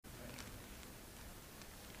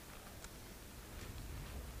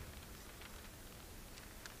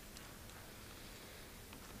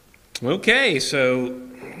Okay, so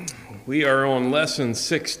we are on lesson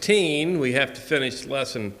 16. We have to finish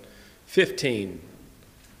lesson 15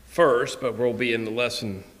 first, but we'll be in the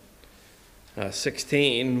lesson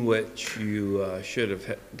 16, which you should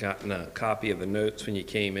have gotten a copy of the notes when you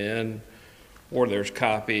came in, or there's a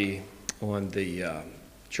copy on the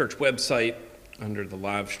church website under the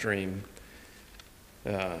live stream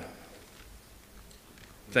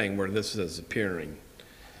thing where this is appearing.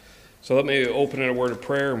 So let me open in a word of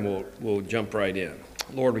prayer and we'll jump right in.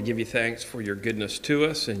 Lord, we give you thanks for your goodness to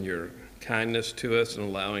us and your kindness to us and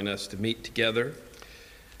allowing us to meet together.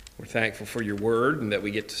 We're thankful for your word and that we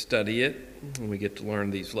get to study it and we get to learn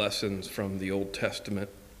these lessons from the Old Testament.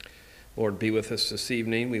 Lord, be with us this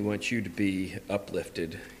evening. We want you to be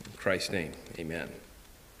uplifted. In Christ's name, amen.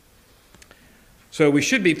 So we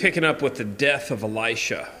should be picking up with the death of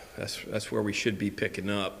Elisha. That's where we should be picking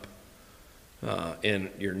up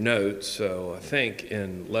in your notes. So I think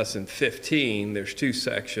in lesson 15, there's two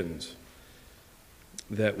sections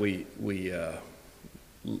that we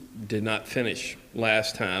did not finish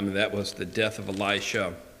last time, and that was the death of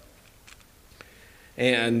Elisha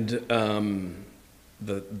and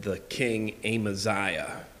the king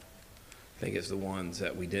Amaziah, I think is the ones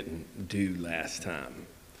that we didn't do last time.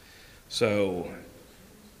 So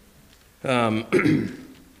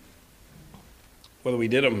whether we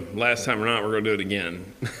did them last time or not, we're going to do it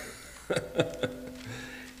again.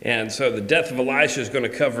 And so the death of Elisha is going to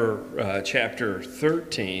cover chapter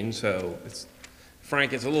 13. So,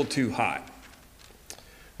 Frank, it's a little too hot.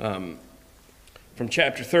 From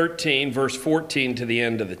chapter 13, verse 14 to the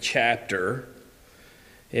end of the chapter.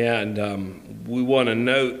 And we want to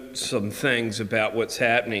note some things about what's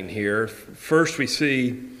happening here. First, we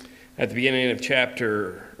see at the beginning of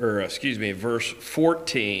verse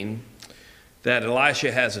 14, that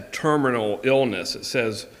Elisha has a terminal illness. It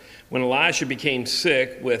says, when Elisha became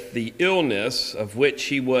sick with the illness of which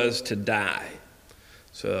he was to die.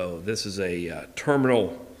 So this is a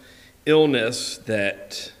terminal illness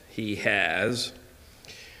that he has.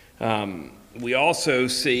 We also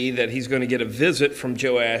see that he's going to get a visit from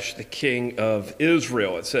Joash, the king of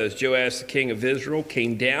Israel. It says, Joash, the king of Israel,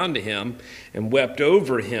 came down to him and wept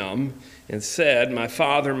over him and said, my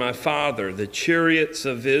father, the chariots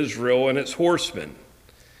of Israel and its horsemen.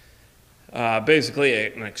 Basically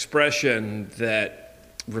an expression that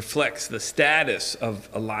reflects the status of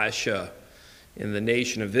Elisha in the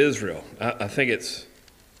nation of Israel. I think it's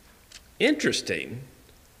interesting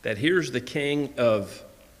that here's the king of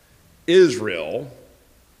Israel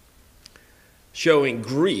showing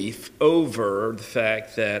grief over the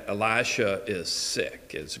fact that Elisha is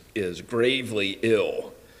sick, is gravely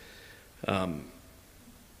ill.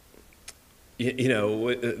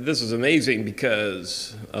 This is amazing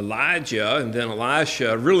because Elijah and then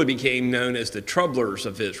Elisha really became known as the troublers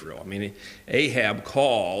of Israel. I mean, Ahab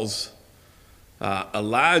calls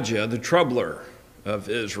Elijah the troubler of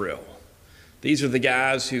Israel. These are the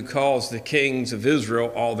guys who cause the kings of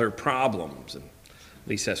Israel all their problems, and at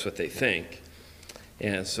least that's what they think.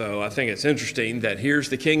 And so I think it's interesting that here's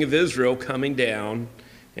the king of Israel coming down,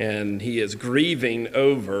 and he is grieving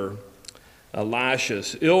over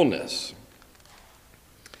Elisha's illness.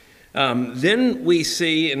 Then we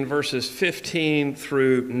see in verses 15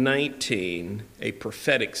 through 19 a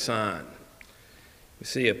prophetic sign. We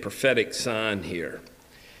see a prophetic sign here.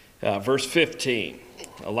 Verse 15,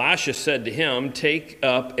 Elisha said to him, take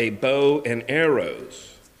up a bow and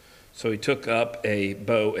arrows. So he took up a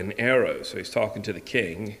bow and arrows. So he's talking to the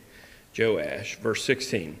king, Joash. Verse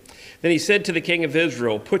 16, then he said to the king of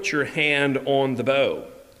Israel, put your hand on the bow.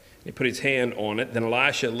 He put his hand on it. Then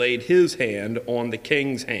Elisha laid his hand on the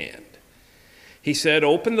king's hand. He said,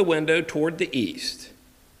 open the window toward the east.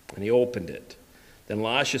 And he opened it. Then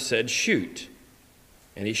Elisha said, shoot.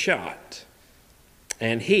 And he shot.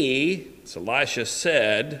 And Elisha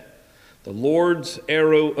said, the Lord's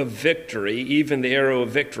arrow of victory, even the arrow of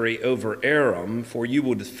victory over Aram, for you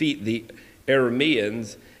will defeat the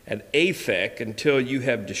Arameans at Aphek until you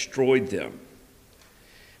have destroyed them.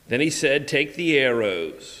 Then he said, take the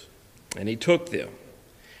arrows. And he took them.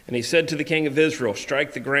 And he said to the king of Israel,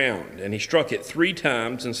 strike the ground. And he struck it 3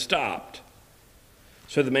 times and stopped.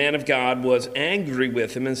 So the man of God was angry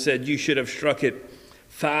with him and said, you should have struck it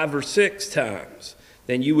 5 or 6 times.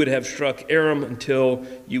 Then you would have struck Aram until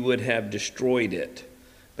you would have destroyed it.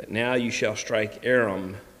 But now you shall strike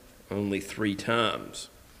Aram only 3 times.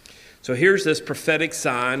 So here's this prophetic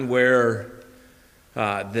sign where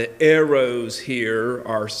the arrows here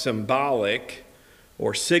are symbolic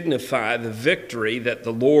or signify the victory that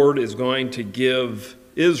the Lord is going to give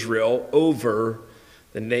Israel over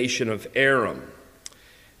the nation of Aram.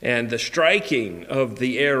 And the striking of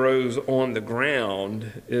the arrows on the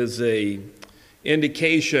ground is a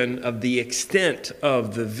indication of the extent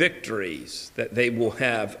of the victories that they will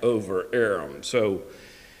have over Aram. So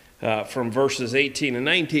from verses 18 and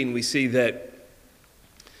 19, we see that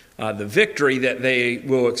the victory that they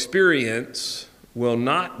will experience will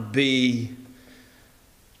not be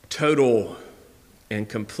total and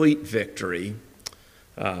complete victory,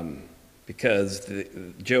 because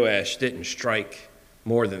Joash didn't strike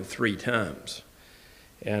more than 3 times.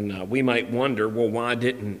 And we might wonder, well, why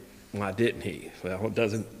didn't he? Well, it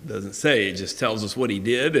doesn't say. It just tells us what he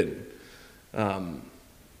did and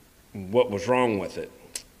what was wrong with it.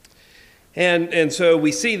 And so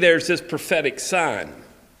we see there's this prophetic sign.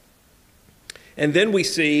 And then we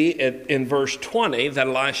see in verse 20 that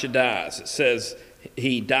Elisha dies. It says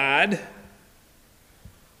he died.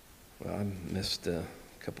 Well, I missed a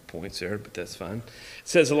couple points there, but that's fine. It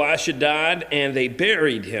says Elisha died and they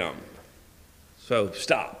buried him. So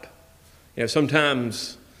stop.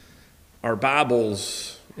 Sometimes our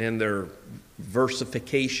Bibles and their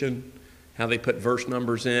versification, how they put verse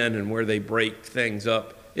numbers in and where they break things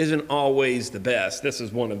up, isn't always the best. This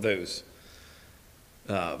is one of those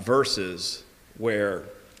verses where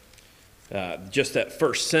just that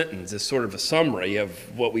first sentence is sort of a summary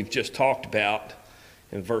of what we've just talked about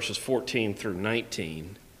in verses 14 through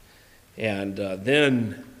 19. And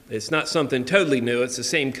then it's not something totally new. It's the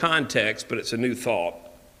same context, but it's a new thought.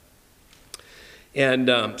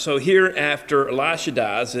 And so here after Elisha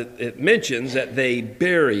dies, it mentions that they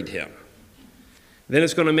buried him. Then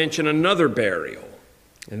it's going to mention another burial.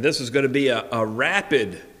 And this is going to be a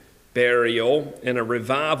rapid burial and a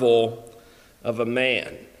revival of a man.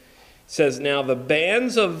 It says, now the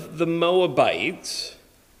bands of the Moabites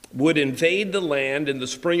would invade the land in the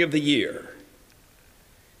spring of the year.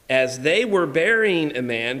 As they were burying a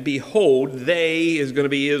man, behold, they, is going to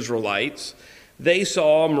be Israelites, they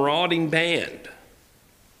saw a marauding band.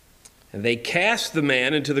 And they cast the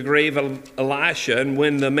man into the grave of Elisha, and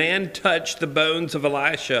when the man touched the bones of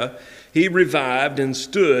Elisha, he revived and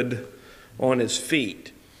stood on his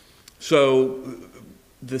feet. So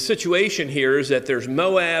the situation here is that there's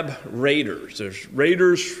Moab raiders. There's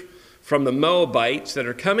raiders from the Moabites that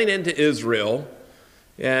are coming into Israel,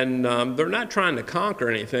 and they're not trying to conquer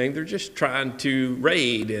anything. They're just trying to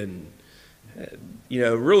raid. And,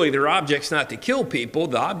 really their object's not to kill people.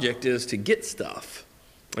 The object is to get stuff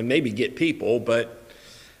and maybe get people. But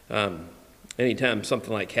anytime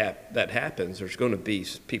something like that happens, there's going to be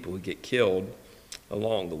people who get killed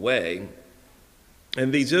along the way.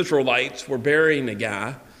 And these Israelites were burying a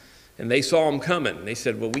guy, and they saw him coming. They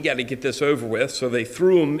said, well, we got to get this over with. So they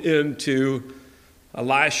threw him into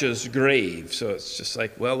Elisha's grave. So it's just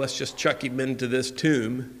like, well, let's just chuck him into this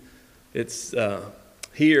tomb. It's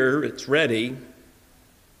here, it's ready.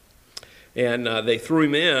 And they threw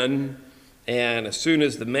him in, and as soon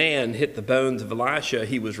as the man hit the bones of Elisha,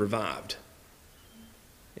 he was revived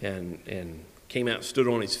and came out and stood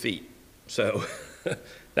on his feet. So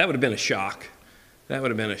that would have been a shock. That would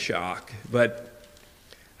have been a shock. But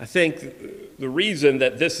I think the reason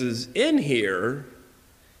that this is in here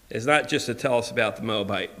is not just to tell us about the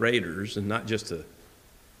Moabite raiders and not just to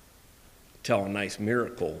tell a nice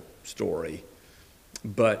miracle story,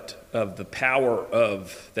 but of the power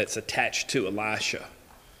that's attached to Elisha.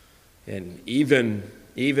 And even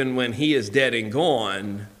when he is dead and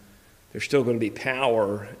gone, there's still going to be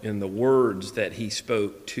power in the words that he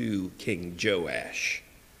spoke to King Joash.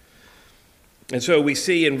 And so we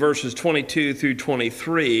see in verses 22 through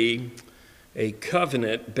 23 a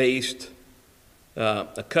covenant-based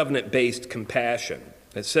compassion.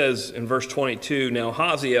 It says in verse 22, now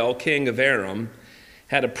Hazael, king of Aram,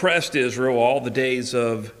 had oppressed Israel all the days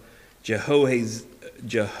of Jehoaziah.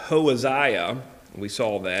 We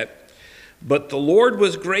saw that. But the Lord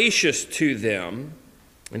was gracious to them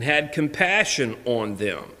and had compassion on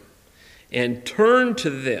them and turned to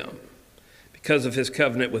them because of his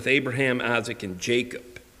covenant with Abraham, Isaac, and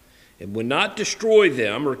Jacob, and would not destroy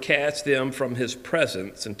them or cast them from his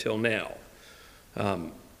presence until now.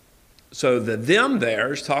 So the them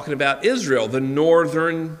there is talking about Israel, the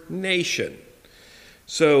northern nation.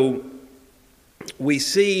 So we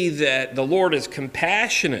see that the Lord is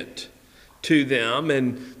compassionate to them,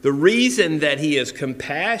 and the reason that he is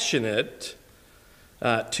compassionate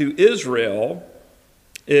to Israel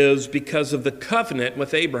is because of the covenant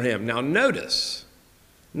with Abraham. Now notice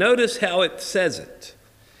how it says it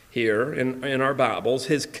here in our Bibles,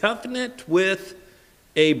 his covenant with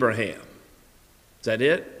Abraham. Is that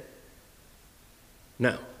it?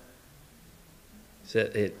 No.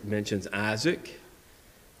 It mentions Isaac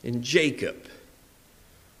and Jacob.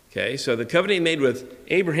 Okay, so the covenant he made with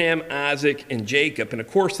Abraham, Isaac, and Jacob. And of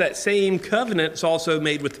course, that same covenant is also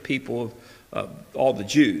made with the people of all the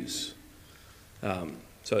Jews.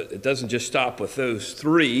 So it doesn't just stop with those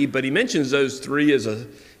three, but he mentions those three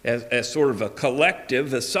as sort of a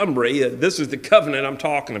collective, a summary. This is the covenant I'm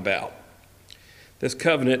talking about. This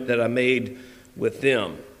covenant that I made with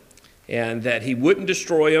them. And that he wouldn't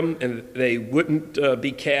destroy them and they wouldn't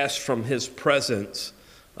be cast from his presence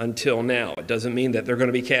until now. It doesn't mean that they're going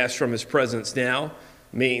to be cast from his presence now.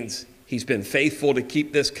 It means he's been faithful to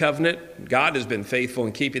keep this covenant. God has been faithful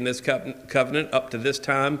in keeping this covenant up to this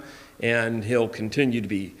time, and he'll continue to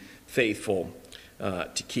be faithful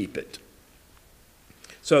to keep it.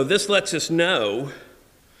 So this lets us know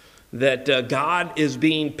that God is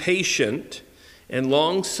being patient and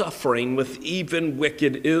long-suffering with even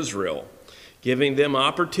wicked Israel, giving them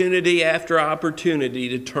opportunity after opportunity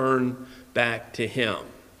to turn back to him.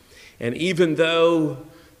 And even though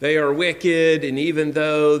they are wicked, and even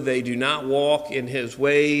though they do not walk in his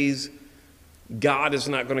ways, God is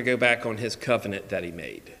not going to go back on his covenant that he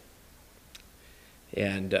made.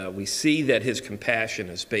 And we see that his compassion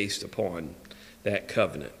is based upon that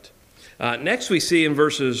covenant. Next we see in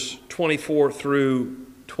verses 24 through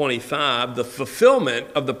 25, the fulfillment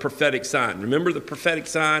of the prophetic sign. Remember the prophetic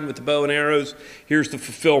sign with the bow and arrows? Here's the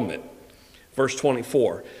fulfillment. Verse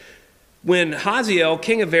 24. When Hazael,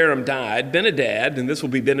 king of Aram, died, Benadad, and this will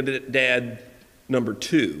be Benadad number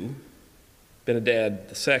 2, Benadad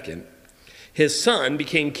the second, his son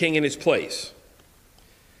became king in his place.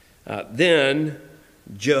 Then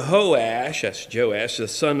Jehoash, that's Joash, the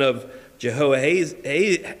son of Jehoahaz,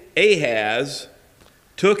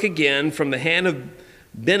 took again from the hand of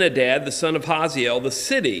Benadad, the son of Hazael, the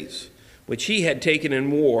cities which he had taken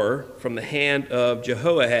in war from the hand of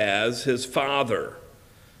Jehoahaz, his father.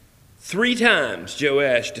 3 times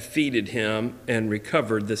Joash defeated him and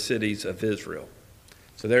recovered the cities of Israel.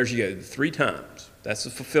 So there's you go, 3 times. That's the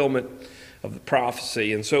fulfillment of the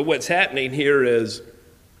prophecy. And so what's happening here is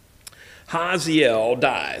Hazael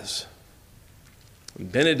dies.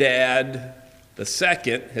 Benadad the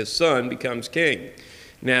second, his son, becomes king.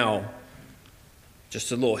 Now,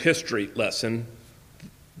 just a little history lesson.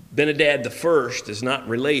 Benadad the first is not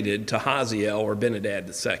related to Hazael or Benadad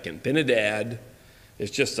the second. Benadad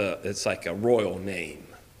is it's like a royal name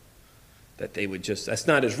that they would just, that's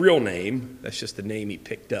not his real name. That's just the name he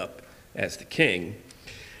picked up as the king.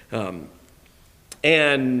 Joash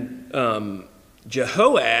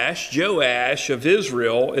of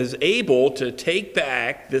Israel is able to take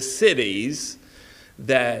back the cities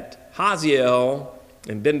that Hazael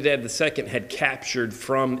and Benadad II had captured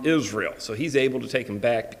from Israel. So he's able to take them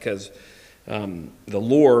back because the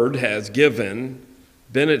Lord has given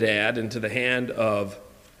Benadad into the hand of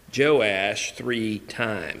Joash 3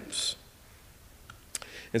 times.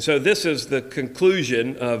 And so this is the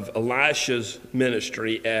conclusion of Elisha's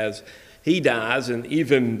ministry as he dies, and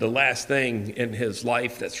even the last thing in his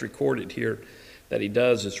life that's recorded here that he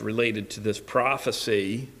does is related to this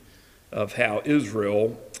prophecy of how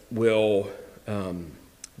Israel will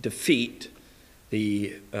defeat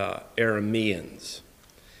the Arameans.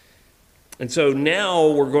 And so now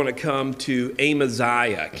we're going to come to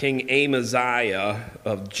Amaziah, King Amaziah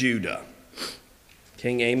of Judah.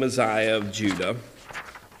 King Amaziah of Judah.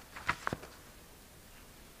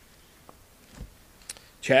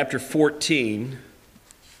 Chapter 14,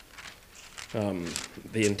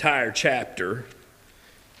 the entire chapter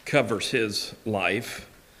covers his life.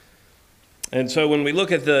 And so when we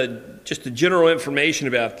look at just the general information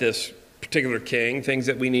about this particular king, things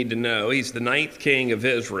that we need to know, he's the 9th king of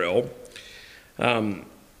Israel.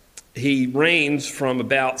 He reigns from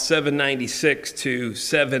about 796 to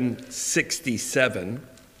 767.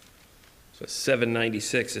 So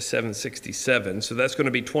 796 to 767. So that's going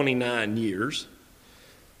to be 29 years.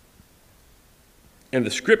 And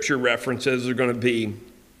the scripture references are going to be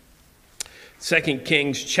 2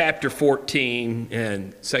 Kings chapter 14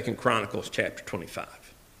 and 2 Chronicles chapter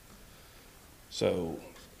 25. So,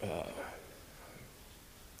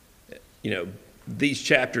 these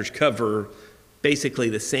chapters cover basically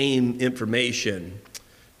the same information.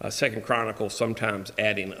 2 Chronicles sometimes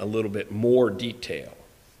adding a little bit more detail.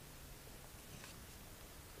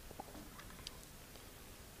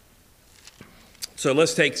 So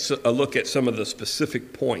let's take a look at some of the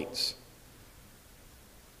specific points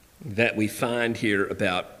that we find here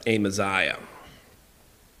about Amaziah.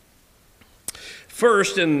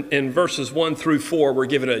 First, in verses 1 through 4, we're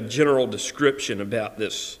given a general description about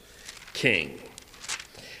this king.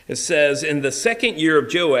 It says, in the 2nd year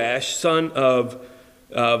of Joash, son of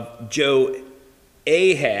Joahaz,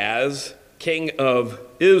 king of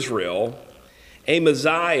Israel,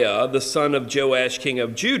 Amaziah, the son of Joash, king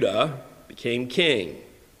of Judah, became king.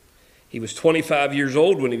 He was 25 years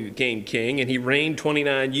old when he became king, and he reigned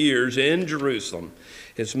 29 years in Jerusalem.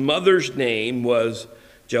 His mother's name was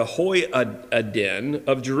Jehoiadin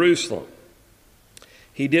of Jerusalem.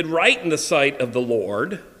 He did right in the sight of the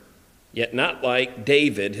Lord, yet not like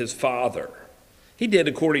David his father. He did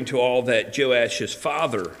according to all that Joash his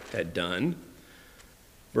father had done.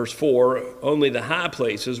 Verse 4, only the high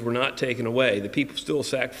places were not taken away. The people still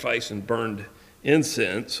sacrificed and burned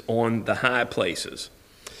incense on the high places.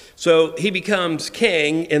 So he becomes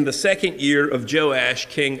king in the second year of Joash,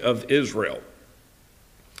 king of Israel.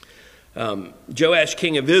 Joash,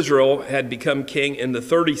 king of Israel, had become king in the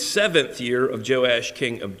 37th year of Joash,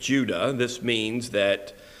 king of Judah. This means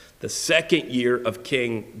that the second year of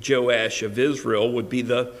King Joash of Israel would be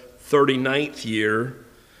the 39th year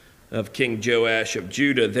of King Joash of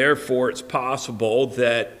Judah. Therefore, it's possible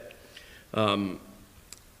that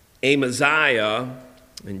Amaziah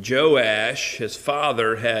and Joash, his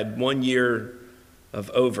father, had 1 year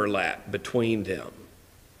of overlap between them.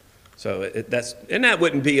 So that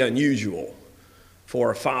wouldn't be unusual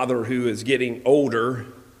for a father who is getting older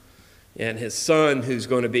and his son who's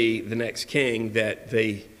going to be the next king, that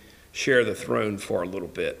they share the throne for a little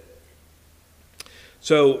bit.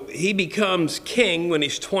 So he becomes king when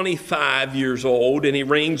he's 25 years old, and he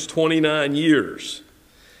reigns 29 years.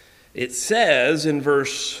 It says in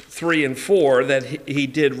verse 3 and 4 that he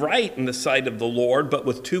did right in the sight of the Lord, but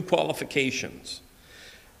with two qualifications.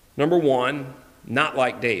 Number one, not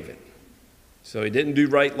like David. So he didn't do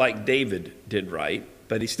right like David did right,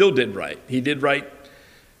 but he still did right. He did right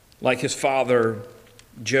like his father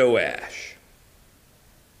Joash.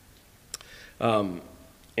 And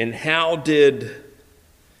how did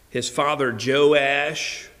his father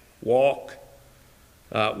Joash walk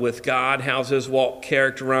with God? How's his walk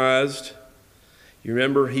characterized? You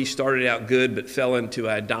remember, he started out good but fell into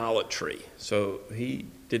idolatry. So he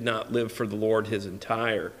did not live for the Lord his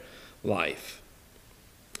entire life.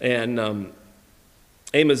 And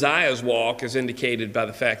Amaziah's walk is indicated by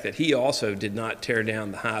the fact that he also did not tear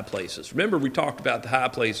down the high places. Remember, we talked about the high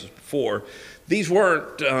places before. These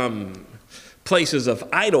weren't places of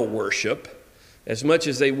idol worship as much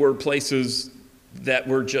as they were places that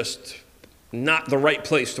were just not the right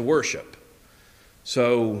place to worship.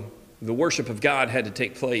 So the worship of God had to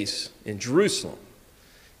take place in Jerusalem.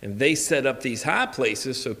 And they set up these high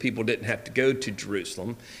places so people didn't have to go to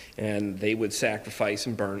Jerusalem, and they would sacrifice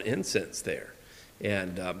and burn incense there.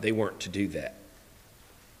 And they weren't to do that.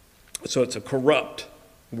 So it's a corrupt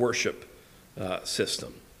worship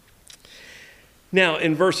system. Now,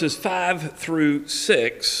 in verses 5 through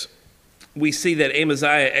 6, we see that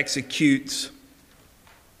Amaziah executes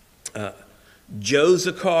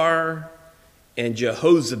Jozachar and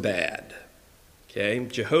Jehozabad. Okay,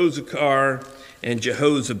 Jehozachar and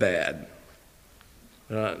Jehozabad.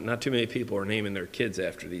 Not too many people are naming their kids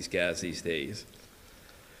after these guys these days.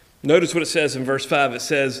 Notice what it says in verse 5. It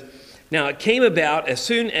says, now it came about as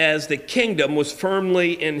soon as the kingdom was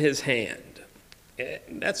firmly in his hand.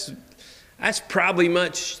 That's probably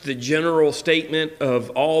much the general statement of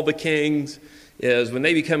all the kings, is when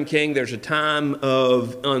they become king, there's a time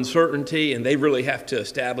of uncertainty, and they really have to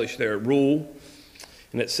establish their rule.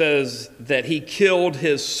 And it says that he killed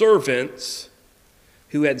his servants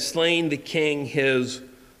who had slain the king his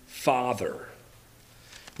father.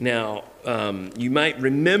 Now, you might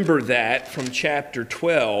remember that from chapter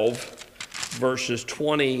 12, verses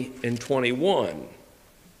 20 and 21,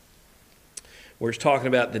 where it's talking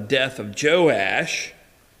about the death of Joash. It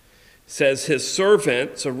says his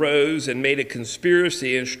servants arose and made a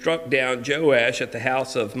conspiracy and struck down Joash at the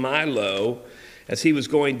house of Milo as he was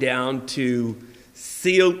going down to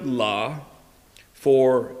Silla,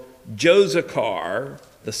 for Jozachar,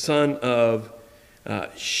 the son of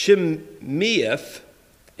Shimeath,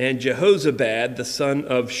 and Jehozabad, the son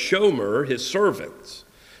of Shomer, his servants,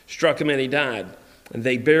 struck him and he died. And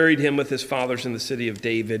they buried him with his fathers in the city of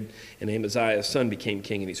David, and Amaziah's son became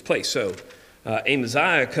king in his place. So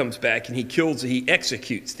Amaziah comes back and he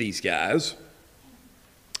executes these guys.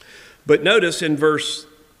 But notice in verse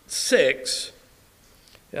 6,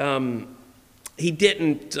 he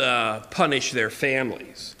didn't punish their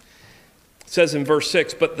families. It says in verse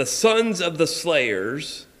 6, but the sons of the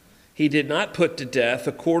slayers he did not put to death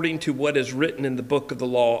according to what is written in the book of the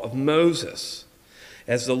law of Moses,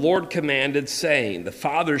 as the Lord commanded, saying, the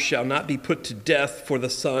fathers shall not be put to death for the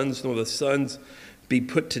sons, nor the sons be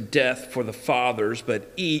put to death for the fathers,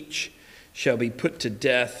 but each shall be put to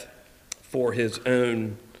death for his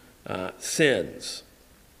own sins.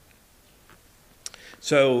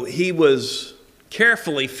 So he was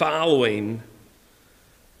carefully following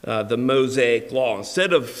the Mosaic law.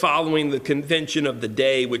 Instead of following the convention of the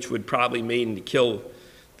day, which would probably mean to kill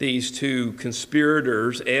these two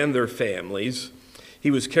conspirators and their families, he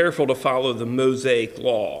was careful to follow the Mosaic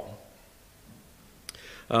law.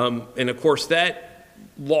 And of course, that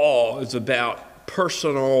law is about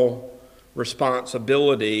personal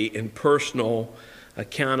responsibility and personal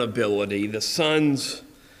accountability. The sons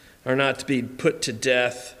are not to be put to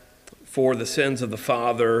death for the sins of the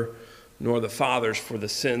father, nor the fathers for the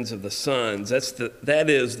sins of the sons. I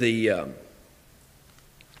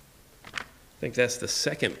think that's the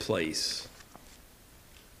second place.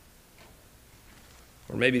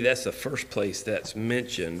 Or maybe that's the first place that's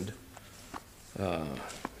mentioned.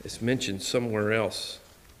 It's mentioned somewhere else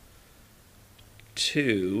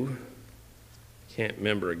too. Can't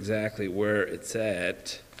remember exactly where it's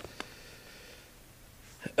at.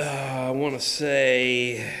 I want to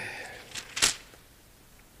say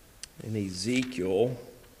in Ezekiel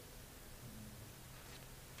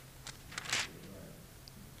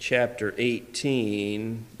chapter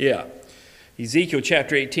 18. Yeah. Ezekiel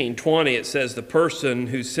chapter 18:20, it says, the person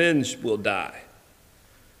who sins will die.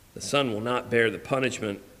 The son will not bear the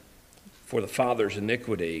punishment for the father's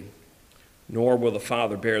iniquity, nor will the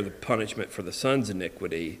father bear the punishment for the son's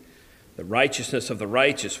iniquity. The righteousness of the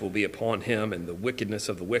righteous will be upon him, and the wickedness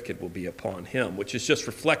of the wicked will be upon him, which is just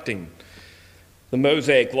reflecting the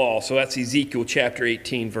Mosaic law. So that's Ezekiel chapter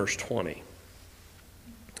 18, verse 20.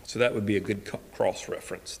 So that would be a good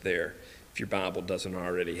cross-reference there, if your Bible doesn't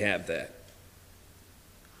already have that.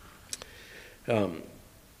 And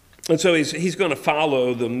so he's going to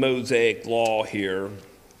follow the Mosaic law here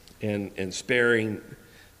in sparing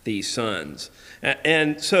these sons.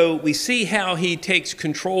 And so we see how he takes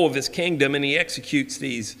control of his kingdom and he executes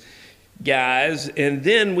these guys. And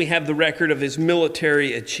then we have the record of his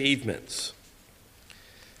military achievements.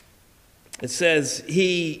 It says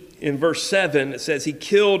in verse 7, it says, he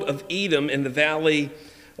killed of Edom in the valley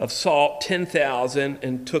of Salt 10,000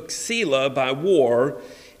 and took Selah by war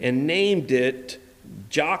and named it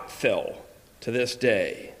Jokthel to this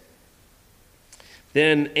day.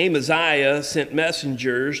 Then Amaziah sent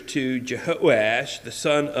messengers to Jehoash, the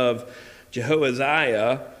son of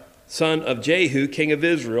Jehoaziah, son of Jehu, king of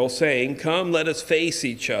Israel, saying, come, let us face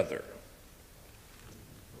each other.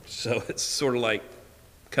 So it's sort of like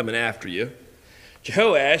coming after you.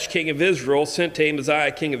 Jehoash, king of Israel, sent to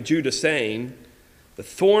Amaziah, king of Judah, saying, the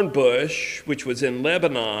thorn bush which was in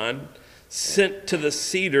Lebanon sent to the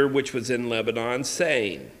cedar which was in Lebanon,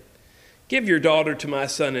 saying, give your daughter to my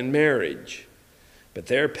son in marriage. But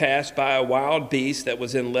there passed by a wild beast that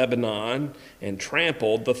was in Lebanon and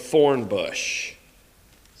trampled the thorn bush.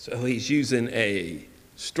 So he's using a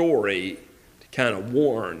story to kind of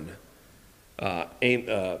warn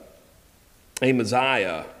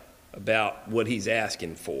Amaziah about what he's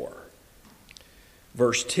asking for.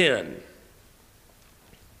 Verse 10,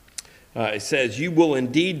 it says, you will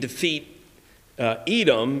indeed defeat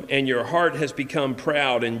Edom, and your heart has become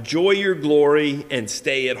proud. Enjoy your glory and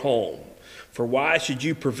stay at home. For why should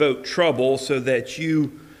you provoke trouble so that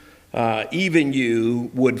even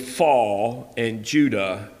you would fall and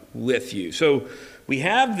Judah with you? So we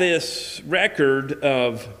have this record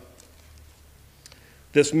of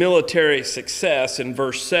this military success in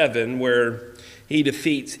verse 7 where he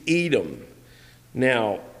defeats Edom.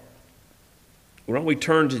 Now, why don't we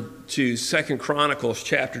turn to 2 Chronicles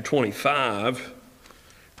chapter 25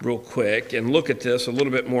 real quick and look at this a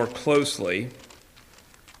little bit more closely.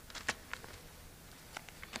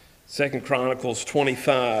 2 Chronicles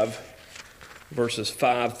 25, verses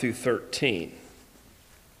 5 through 13.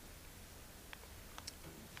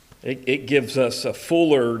 It gives us a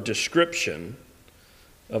fuller description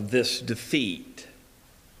of this defeat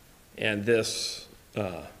and this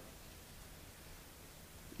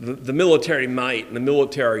the military might and the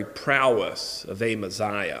military prowess of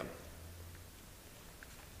Amaziah.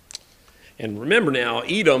 And remember now,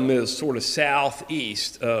 Edom is sort of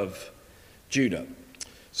southeast of Judah.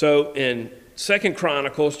 So in 2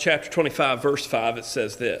 Chronicles chapter 25, verse 5, it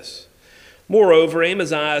says this, moreover,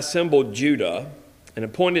 Amaziah assembled Judah and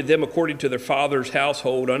appointed them according to their father's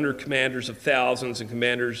household under commanders of thousands and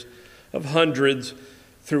commanders of hundreds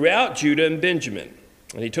throughout Judah and Benjamin.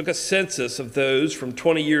 And he took a census of those from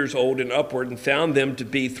 20 years old and upward and found them to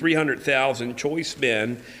be 300,000 choice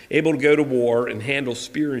men able to go to war and handle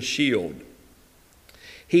spear and shield.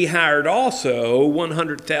 He hired also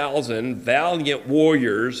 100,000 valiant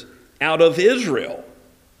warriors out of Israel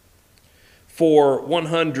for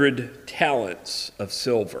 100 talents of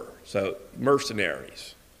silver. So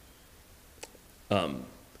mercenaries.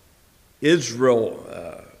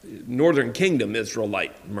 Israel, Northern Kingdom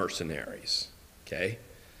Israelite mercenaries. Okay?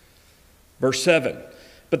 Verse 7.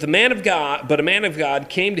 But a man of God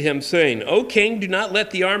came to him, saying, O king, do not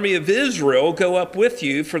let the army of Israel go up with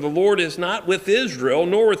you, for the Lord is not with Israel,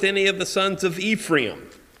 nor with any of the sons of Ephraim.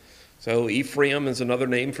 So Ephraim is another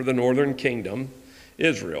name for the northern kingdom,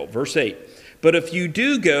 Israel. Verse 8. But if you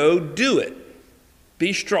do go, do it.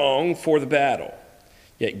 Be strong for the battle.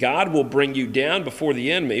 Yet God will bring you down before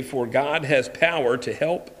the enemy, for God has power to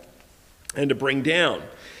help and to bring down.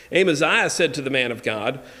 Amaziah said to the man of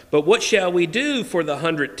God, But what shall we do for the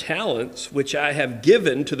 100 talents which I have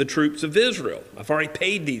given to the troops of Israel? I've already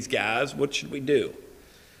paid these guys. What should we do?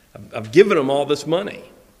 I've given them all this money.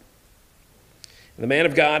 And the man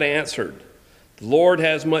of God answered, The Lord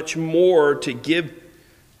has much more to give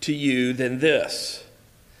to you than this.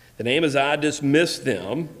 Then Amaziah dismissed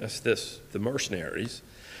them, the mercenaries,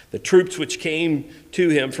 the troops which came to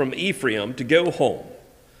him from Ephraim, to go home.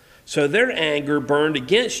 So their anger burned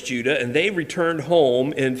against Judah, and they returned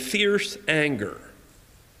home in fierce anger.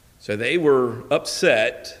 So they were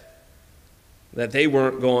upset that they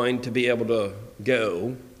weren't going to be able to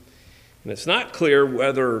go. And it's not clear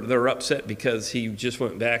whether they're upset because he just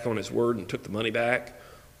went back on his word and took the money back,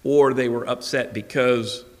 or they were upset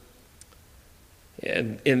because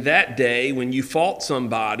in that day, when you fought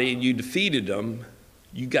somebody and you defeated them,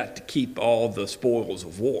 you got to keep all the spoils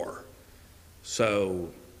of war. So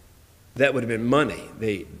that would have been money,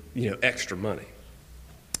 extra money.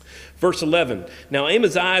 Verse 11, Now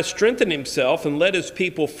Amaziah strengthened himself and led his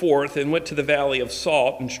people forth and went to the valley of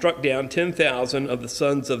Salt and struck down 10,000 of the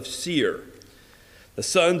sons of Seir. The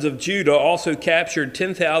sons of Judah also captured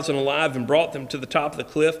 10,000 alive and brought them to the top of the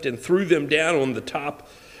cliff and threw them down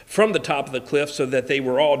from the top of the cliff so that they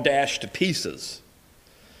were all dashed to pieces.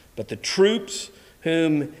 But the troops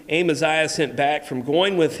whom Amaziah sent back from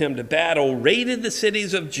going with him to battle raided the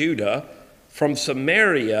cities of Judah from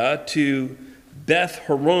Samaria to Beth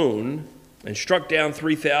Horon and struck down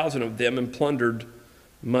 3,000 of them and plundered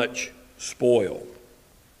much spoil.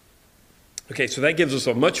 Okay, so that gives us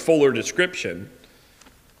a much fuller description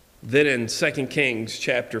than in 2 Kings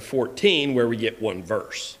chapter 14, where we get one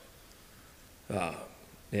verse.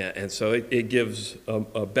 And so it gives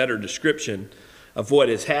a better description of what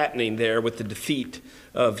is happening there with the defeat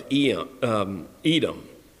of Edom.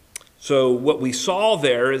 So what we saw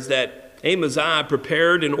there is that Amaziah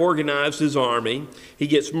prepared and organized his army. He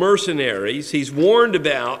gets mercenaries. He's warned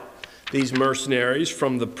about these mercenaries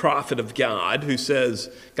from the prophet of God, who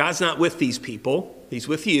says, God's not with these people. He's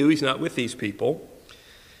with you. He's not with these people.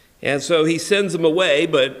 And so he sends them away,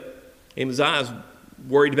 but Amaziah's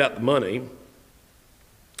worried about the money.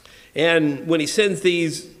 And when he sends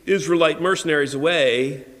these Israelite mercenaries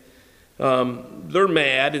away, they're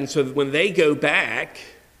mad. And so when they go back,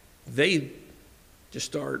 they just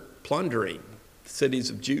start plundering the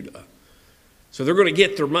cities of Judah. So they're going to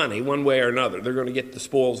get their money one way or another. They're going to get the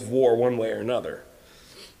spoils of war one way or another.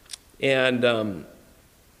 And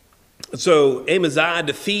so Amaziah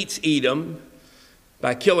defeats Edom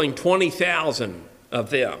by killing 20,000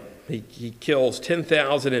 of them. He kills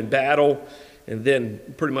 10,000 in battle, and then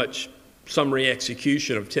pretty much summary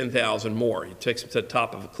execution of 10,000 more. He takes them to the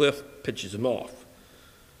top of a cliff, pitches them off.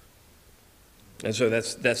 And so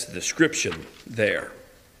that's the description there.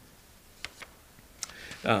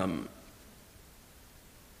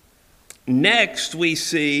 Next we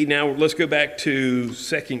see, now let's go back to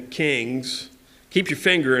 2 Kings. Keep your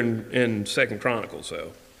finger in 2 Chronicles,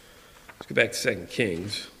 though. Let's go back to 2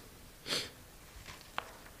 Kings.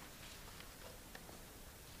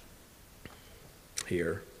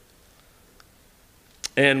 Here.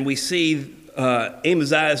 And we see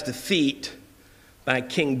Amaziah's defeat by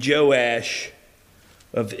King Joash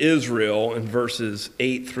of Israel in verses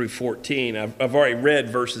 8 through 14. I've already read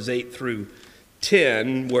verses 8 through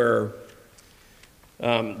 10, where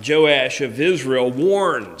Joash of Israel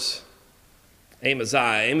warns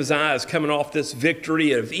Amaziah. Amaziah is coming off this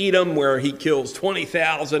victory of Edom, where he kills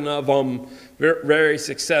 20,000 of them, very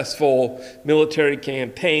successful military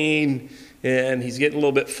campaign. And he's getting a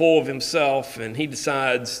little bit full of himself, and he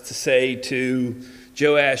decides to say to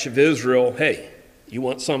Joash of Israel, hey, you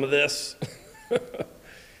want some of this?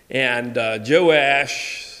 And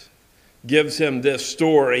Joash gives him this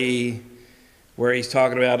story where he's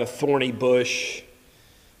talking about a thorny bush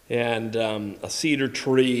and a cedar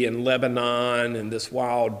tree in Lebanon and this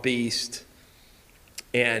wild beast.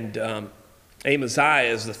 And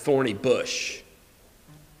Amaziah is the thorny bush.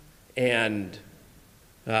 And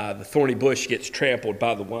the thorny bush gets trampled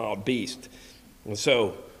by the wild beast. And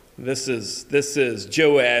so this is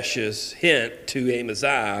Joash's hint to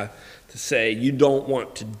Amaziah to say, you don't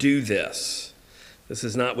want to do this. This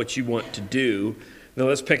is not what you want to do. Now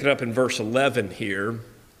let's pick it up in verse 11 here.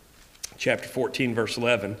 chapter 14, verse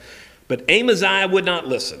 11. But Amaziah would not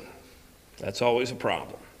listen. That's always a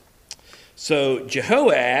problem. So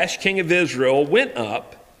Jehoash, king of Israel, went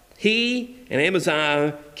up. He and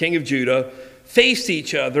Amaziah, king of Judah, faced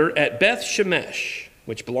each other at Beth Shemesh,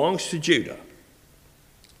 which belongs to Judah.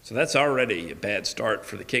 So that's already a bad start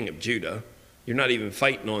for the king of Judah. You're not even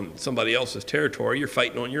fighting on somebody else's territory. You're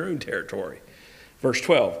fighting on your own territory. Verse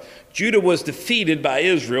 12, Judah was defeated by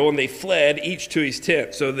Israel, and they fled, each to his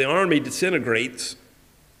tent. So the army disintegrates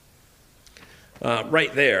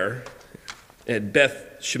right there at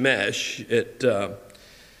Beth Shemesh. It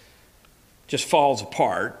just falls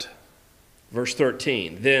apart. Verse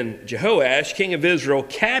 13, then Jehoash, king of Israel,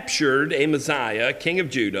 captured Amaziah, king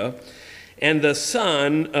of Judah, and the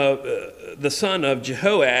son of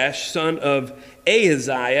Jehoash, son of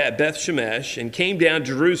Ahaziah, at Beth Shemesh, and came down to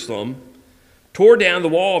Jerusalem, tore down the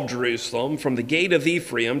wall of Jerusalem from the gate of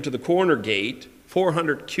Ephraim to the corner gate,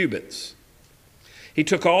 400 cubits. He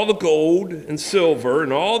took all the gold and silver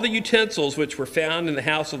and all the utensils which were found in the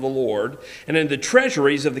house of the Lord and in the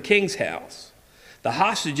treasuries of the king's house, the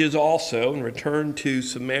hostages also, and returned to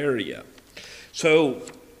Samaria. So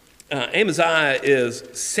Amaziah is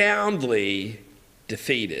soundly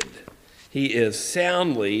defeated. He is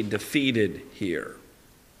soundly defeated here.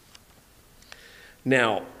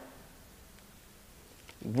 Now,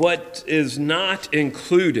 what is not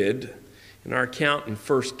included in our account in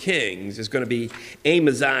 1 Kings is going to be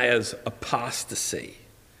Amaziah's apostasy,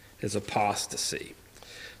 his apostasy.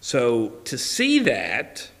 So to see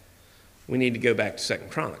that, we need to go back to 2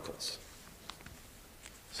 Chronicles.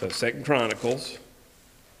 So 2 Chronicles,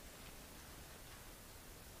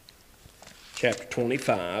 chapter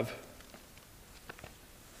 25.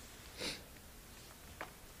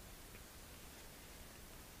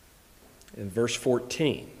 In verse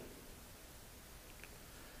 14.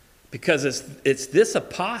 Because it's this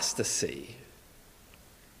apostasy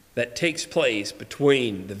that takes place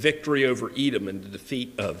between the victory over Edom and the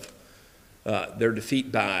defeat of their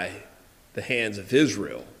defeat by the hands of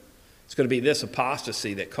Israel. It's going to be this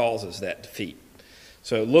apostasy that causes that defeat.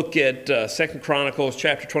 So look at 2 Chronicles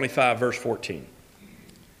chapter 25, verse 14.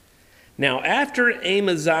 Now after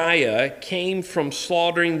Amaziah came from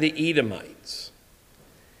slaughtering the Edomites,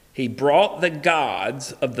 he brought the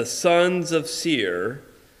gods of the sons of Seir,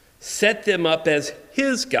 set them up as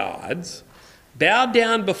his gods, bowed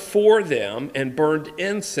down before them, and burned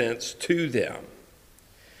incense to them.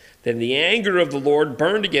 Then the anger of the Lord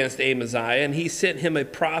burned against Amaziah, and he sent him a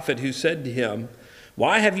prophet who said to him,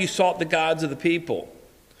 why have you sought the gods of the people,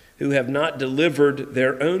 who have not delivered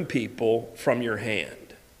their own people from your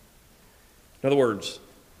hand? In other words,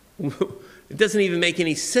 it doesn't even make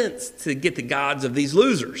any sense to get the gods of these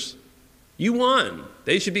losers. You won.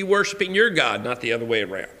 They should be worshiping your God, not the other way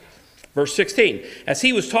around. Verse 16, as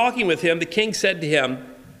he was talking with him, the king said to him,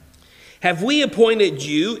 have we appointed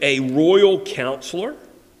you a royal counselor?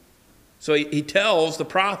 So he tells the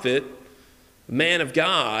prophet, the man of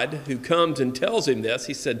God, who comes and tells him this,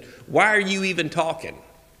 he said, why are you even talking?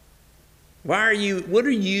 What are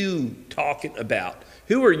you talking about?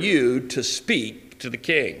 Who are you to speak to the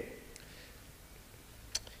king?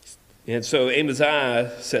 And so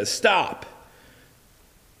Amaziah says, stop.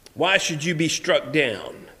 Why should you be struck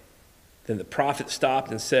down? Then the prophet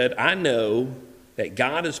stopped and said, I know that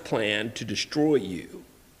God has planned to destroy you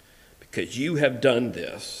because you have done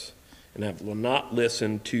this and have not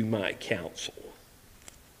listened to my counsel.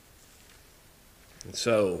 And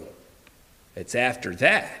so it's after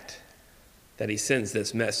that he sends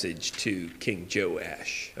this message to King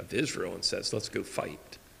Joash of Israel and says, let's go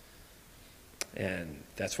fight. And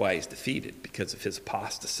that's why he's defeated, because of his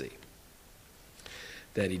apostasy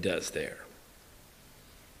that he does there.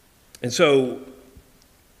 And so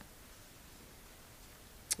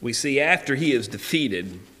we see after he is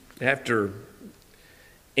defeated, after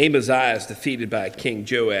Amaziah is defeated by King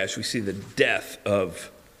Joash, we see the death of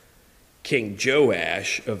King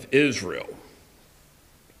Joash of Israel.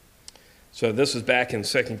 So this is back in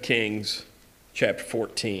 2 Kings chapter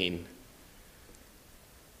 14.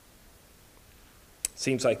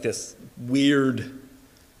 Seems like this weird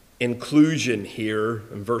inclusion here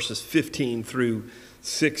in verses 15 through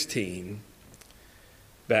 16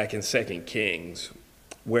 back in 2 Kings,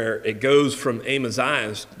 where it goes from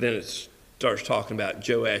Amaziah, then it starts talking about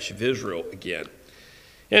Joash of Israel again.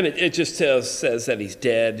 And it just says that he's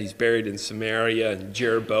dead, he's buried in Samaria, and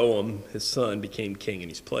Jeroboam, his son, became king in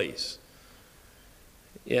his place.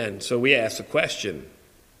 And so we ask the question,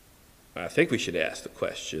 I think we should ask the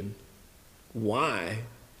question, why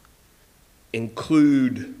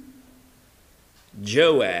include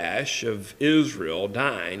Joash of Israel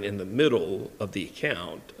dying in the middle of the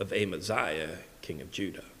account of Amaziah, king of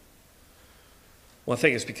Judah? Well, I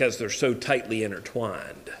think it's because they're so tightly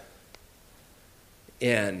intertwined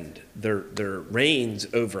and their reigns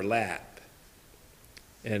overlap.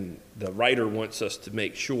 And the writer wants us to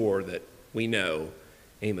make sure that we know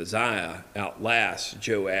Amaziah outlasts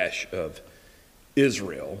Joash of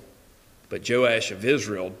Israel, but Joash of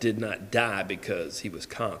Israel did not die because he was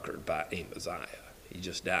conquered by Amaziah. He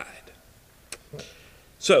just died.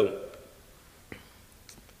 So,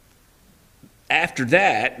 after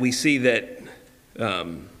that, we see that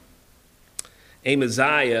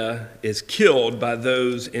Amaziah is killed by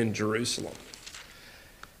those in Jerusalem.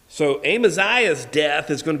 So Amaziah's death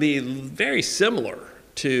is going to be very similar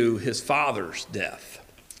to his father's death.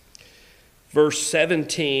 Verse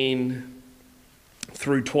 17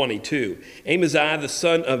 through 22. Amaziah, the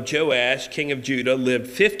son of Joash, king of Judah, lived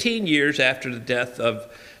 15 years after the death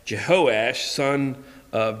of Jehoash, son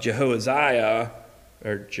of Jehoahaz,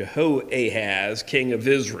 king of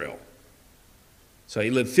Israel. So he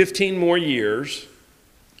lived 15 more years.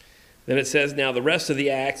 Then it says, now the rest of the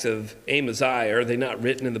acts of Amaziah, are they not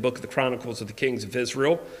written in the book of the Chronicles of the Kings of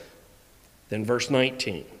Israel? Then verse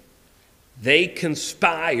 19. They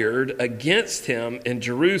conspired against him in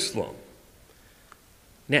Jerusalem.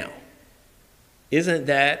 Now, isn't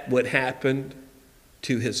that what happened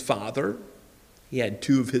to his father? He had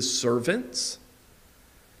two of his servants,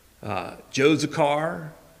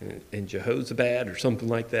 Jozacar and Jehozabad or something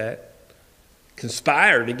like that,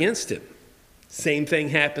 conspired against him. Same thing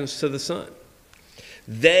happens to the son.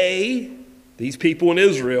 These people in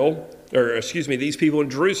these people in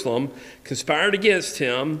Jerusalem conspired against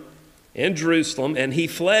him in Jerusalem, and he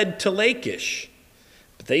fled to Lachish.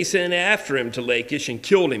 But they sent after him to Lachish and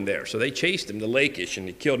killed him there. So they chased him to Lachish and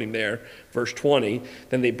they killed him there. Verse 20,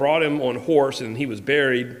 then they brought him on horse, and he was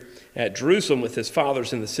buried at Jerusalem with his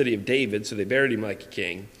fathers in the city of David. So they buried him like a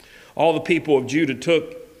king. All the people of Judah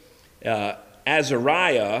took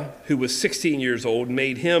Azariah, who was 16 years old,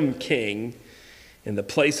 made him king in the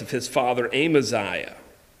place of his father Amaziah.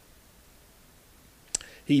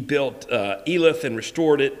 He built Elath and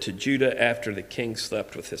restored it to Judah after the king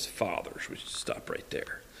slept with his fathers. We should stop right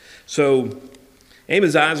there. So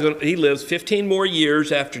Amaziah, he lives 15 more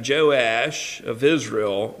years after Joash of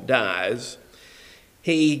Israel dies.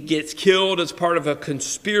 He gets killed as part of a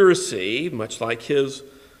conspiracy, much like his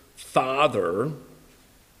father.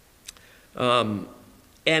 And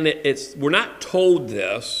we're not told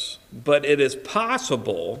this, but it is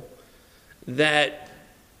possible that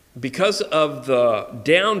because of the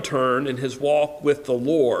downturn in his walk with the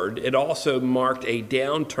Lord, it also marked a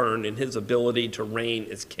downturn in his ability to reign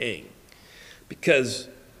as king. Because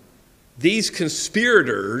these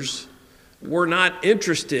conspirators were not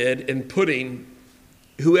interested in putting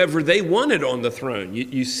whoever they wanted on the throne.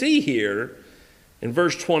 You see here, in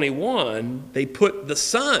verse 21, they put the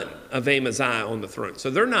son of Amaziah on the throne. So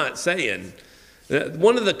they're not saying,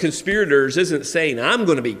 one of the conspirators isn't saying, I'm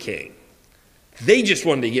going to be king. They just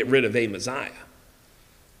wanted to get rid of Amaziah.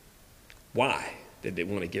 Why did they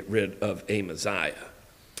want to get rid of Amaziah?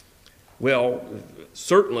 Well,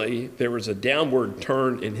 certainly there was a downward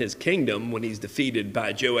turn in his kingdom when he's defeated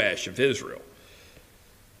by Joash of Israel.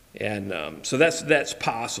 And so that's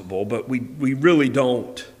possible, but we really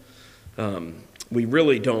don't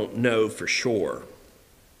know for sure.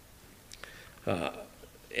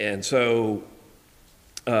 And so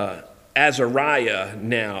Azariah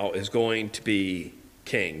now is going to be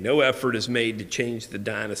king. No effort is made to change the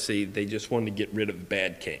dynasty. They just wanted to get rid of the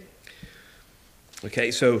bad king.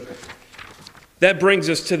 Okay, so that brings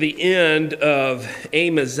us to the end of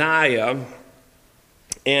Amaziah.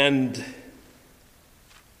 And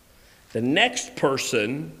the next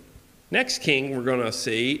king we're going to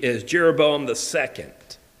see is Jeroboam the second.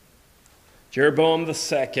 Jeroboam the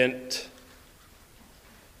second,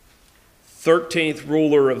 13th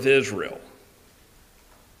ruler of Israel.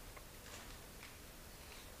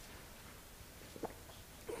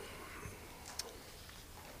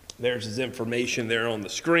 There's his information there on the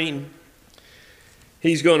screen.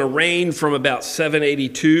 He's going to reign from about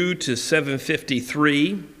 782 to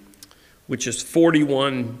 753, which is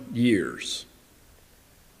 41 years.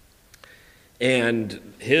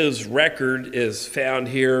 And his record is found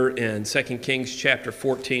here in 2 Kings chapter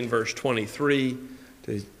 14, verse 23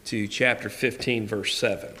 to chapter 15, verse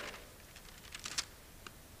 7.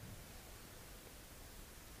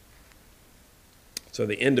 So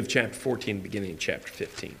the end of chapter 14, beginning of chapter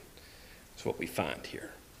 15. That's what we find here.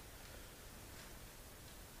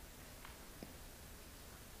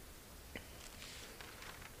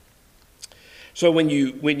 So when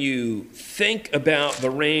you think about the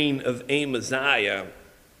reign of Amaziah,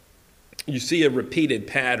 you see a repeated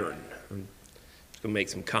pattern. I'm just going to make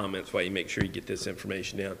some comments while you make sure you get this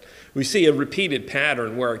information down. We see a repeated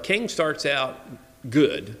pattern where a king starts out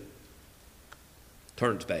good,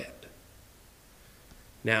 turns bad.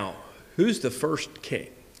 Now, who's the first king?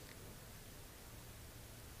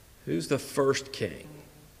 Who's the first king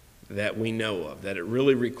that we know of, that it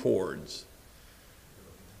really records?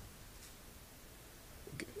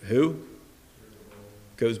 Who?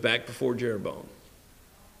 Goes back before Jeroboam.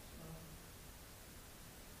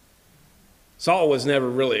 Saul was never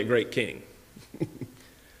really a great king.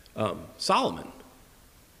 Solomon.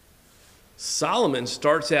 Solomon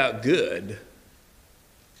starts out good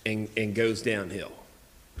and goes downhill.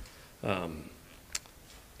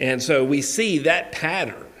 And so we see that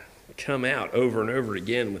pattern come out over and over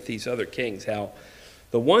again with these other kings, how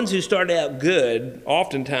the ones who start out good,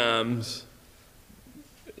 oftentimes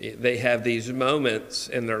they have these moments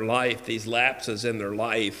in their life, these lapses in their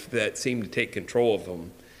life that seem to take control of them,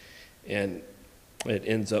 and it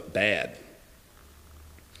ends up bad.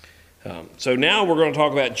 So now we're going to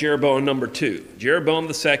talk about Jeroboam number 2. Jeroboam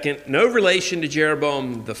the second, no relation to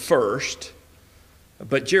Jeroboam the first,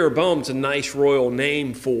 but Jeroboam's a nice royal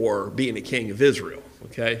name for being a king of Israel,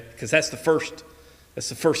 okay? Because that's the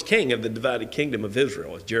first king of the divided kingdom of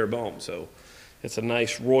Israel, is Jeroboam. So it's a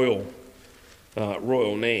nice royal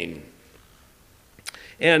name.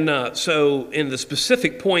 And so in the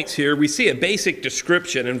specific points here, we see a basic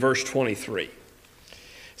description in verse 23. It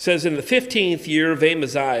says, in the 15th year of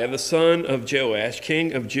Amaziah, the son of Joash,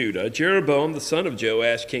 king of Judah, Jeroboam, the son of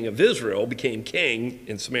Joash, king of Israel, became king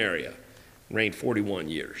in Samaria, reigned 41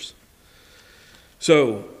 years.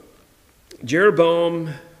 So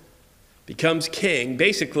Jeroboam becomes king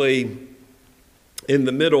basically in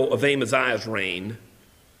the middle of Amaziah's reign,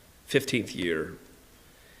 15th year.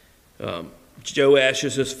 Joash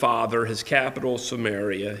is his father, his capital is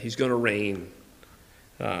Samaria. He's going to reign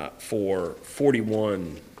for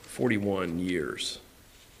 41 years.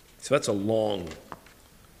 So that's a long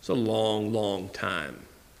time.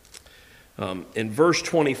 In verse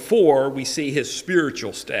 24, we see his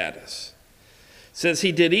spiritual status. It says,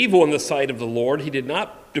 he did evil in the sight of the Lord. He did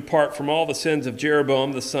not depart from all the sins of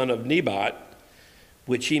Jeroboam, the son of Nebat,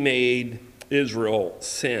 which he made Israel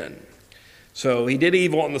sin. So he did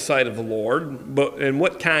evil in the sight of the Lord. And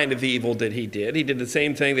what kind of evil did he did? He did the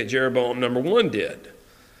same thing that Jeroboam number 1 did,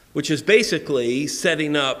 which is basically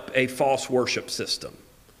setting up a false worship system.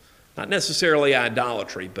 Not necessarily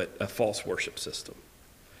idolatry, but a false worship system.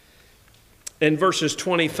 In verses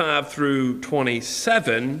 25 through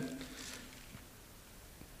 27,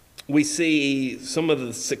 we see some of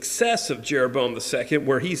the success of Jeroboam II,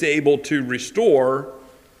 where he's able to restore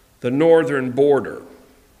the northern border.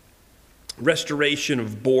 Restoration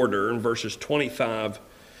of border in verses 25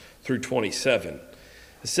 through 27.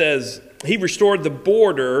 It says, he restored the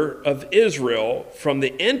border of Israel from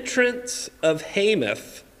the entrance of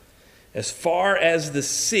Hamath as far as the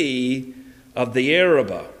sea of the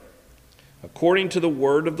Arabah, according to the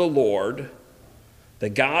word of the Lord, the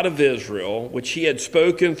God of Israel, which he had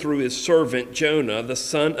spoken through his servant Jonah, the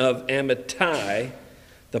son of Amittai,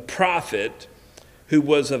 the prophet, who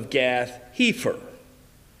was of Gath-hepher.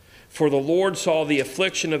 For the Lord saw the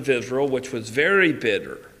affliction of Israel, which was very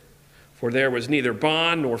bitter. For there was neither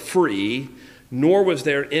bond nor free, nor was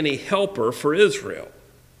there any helper for Israel.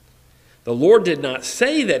 The Lord did not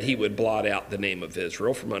say that he would blot out the name of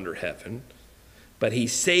Israel from under heaven, but he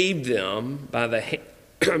saved them by the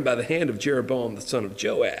hand of Jeroboam, the son of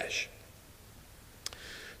Joash.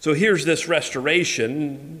 So here's this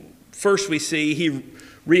restoration. First we see he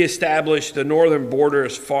reestablished the northern border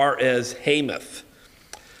as far as Hamath.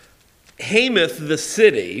 Hamath, the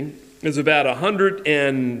city, is about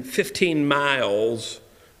 115 miles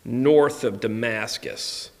north of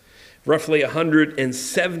Damascus, roughly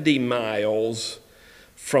 170 miles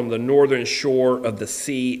from the northern shore of the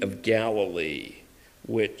Sea of Galilee,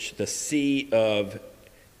 which the Sea of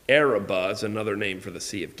Arabah is another name for the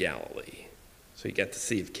Sea of Galilee. So you got the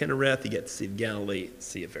Sea of Kinnereth, you got the Sea of Galilee, the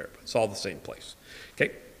Sea of Arabah. It's all the same place.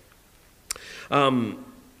 Okay.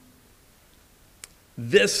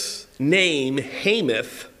 This name,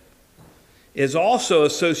 Hamath, is also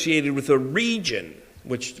associated with a region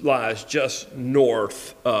which lies just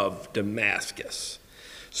north of Damascus.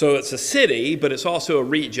 So it's a city, but it's also a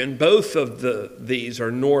region. Both of these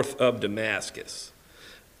are north of Damascus.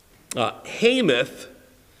 Hamath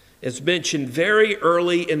is mentioned very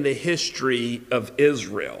early in the history of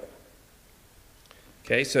Israel.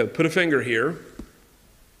 Okay, so put a finger here.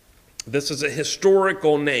 This is a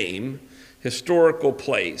historical name, historical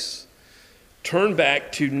place. turn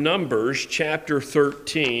back to Numbers chapter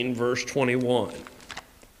 13, verse 21.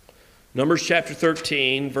 Numbers chapter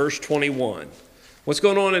 13, verse 21. What's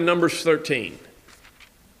going on in Numbers 13?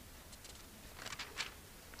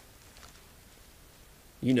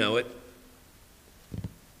 You know it.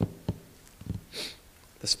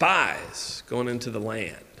 The spies going into the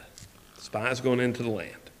land. Spies going into the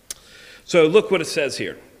land. So look what it says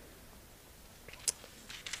here.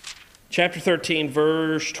 Chapter 13,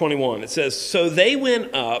 verse 21. It says, "So they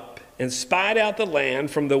went up and spied out the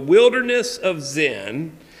land from the wilderness of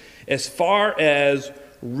Zin as far as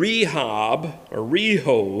Rehob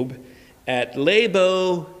at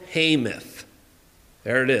Labo Hamath."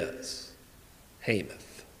 There it is.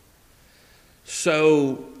 Hamath.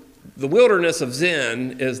 So the wilderness of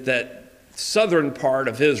Zin is that southern part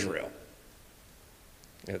of Israel.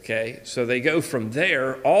 Okay, so they go from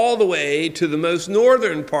there all the way to the most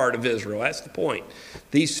northern part of Israel. That's the point.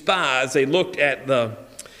 These spies, they looked at the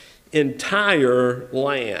entire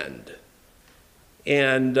land.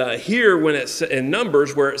 And here, when it's in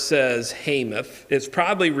Numbers, where it says Hamath, it's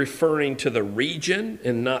probably referring to the region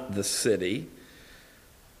and not the city.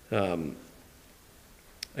 And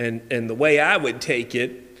the way I would take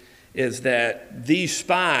it is that these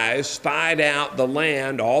spies spied out the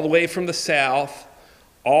land all the way from the south,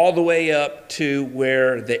 all the way up to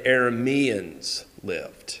where the Arameans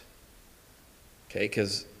lived. Okay,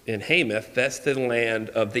 because in Hamath, that's the land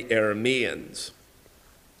of the Arameans.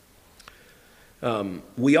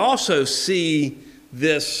 We also see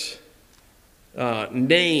this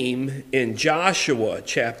name in Joshua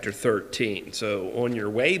chapter 13. So on your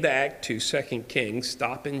way back to 2 Kings,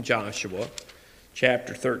 stop in Joshua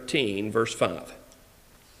chapter 13, verse 5.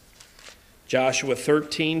 Joshua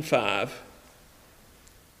 13:5.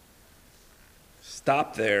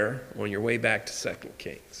 Stop there on your way back to 2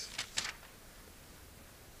 Kings.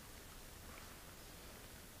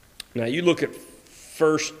 Now you look at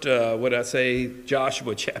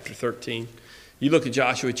Joshua chapter 13. You look at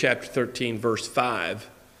Joshua chapter 13, verse 5.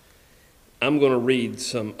 I'm going to read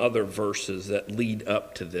some other verses that lead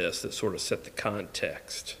up to this that sort of set the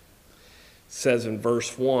context. It says in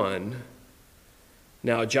verse 1,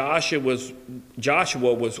 "Now Joshua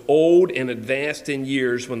was old and advanced in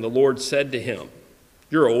years when the Lord said to him,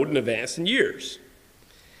 'You're old and advanced in years,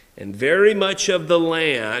 and very much of the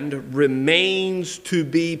land remains to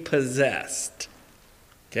be possessed.'"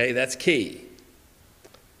 Okay, that's key.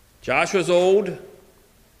 Joshua's old.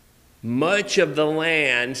 Much of the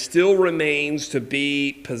land still remains to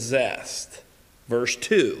be possessed. Verse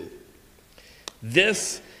 2.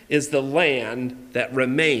 "This is the land that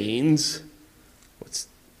remains," what's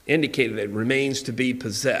indicated that it remains to be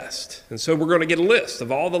possessed. And so we're going to get a list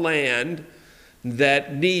of all the land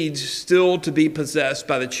that needs still to be possessed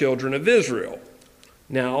by the children of Israel.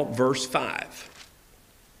 Now, verse 5.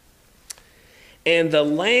 "And the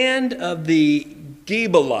land of the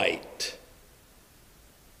Gebelite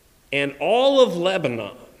and all of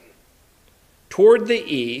Lebanon toward the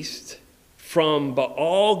east from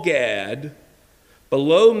Baal Gad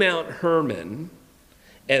below Mount Hermon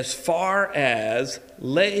as far as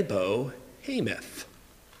Labo Hamath."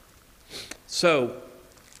 So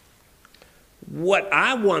what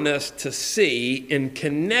I want us to see in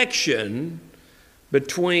connection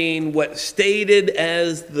between what's stated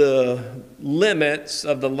as the limits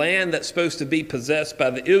of the land that's supposed to be possessed by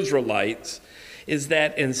the Israelites is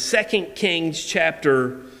that in 2 Kings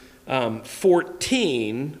chapter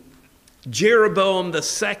 14, Jeroboam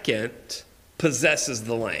II possesses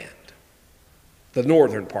the land, the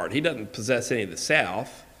northern part. He doesn't possess any of the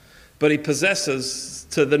south, but he possesses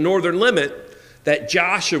to the northern limit that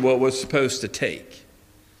Joshua was supposed to take.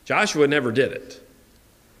 Joshua never did it.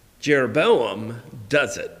 Jeroboam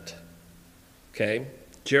does it. Okay?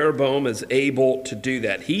 Jeroboam is able to do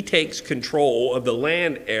that. He takes control of the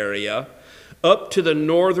land area up to the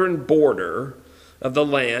northern border of the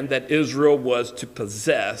land that Israel was to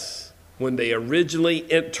possess when they originally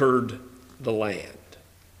entered the land.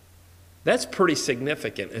 That's pretty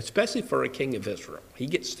significant, especially for a king of Israel. He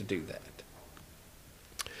gets to do that.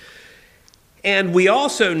 And we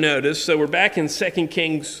also notice, so we're back in 2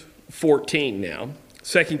 Kings 14 now.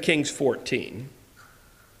 2 Kings 14,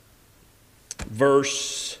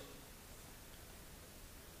 verse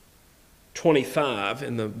 25,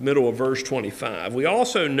 in the middle of verse 25. We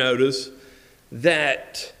also notice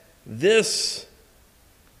that this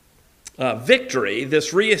victory,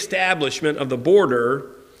 this reestablishment of the border,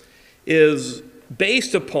 is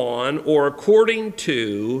based upon or according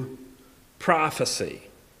to prophecy.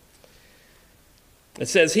 It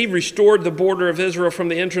says, he restored the border of Israel from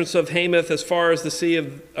the entrance of Hamath as far as the Sea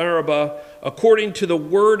of Arabah, according to the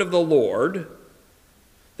word of the Lord,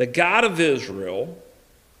 the God of Israel,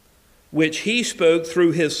 which he spoke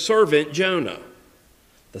through his servant Jonah,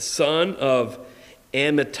 the son of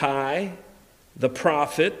Amittai, the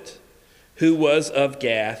prophet, who was of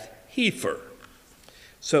Gath-hepher.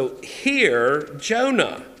 So here,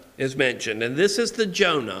 Jonah is mentioned, and this is the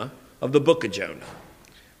Jonah of the book of Jonah.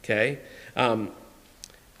 Okay?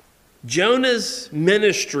 Jonah's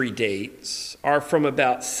ministry dates are from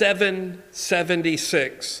about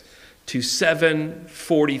 776 to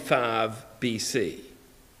 745 BC.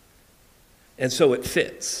 And so it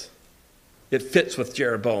fits. It fits with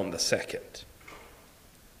Jeroboam II.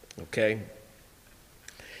 Okay?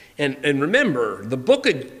 And remember, the book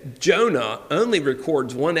of Jonah only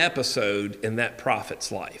records one episode in that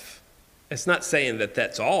prophet's life. It's not saying that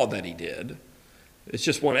that's all that he did. It's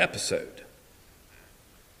just one episode.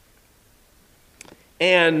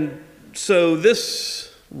 And so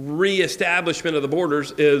this reestablishment of the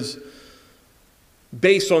borders is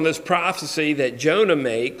based on this prophecy that Jonah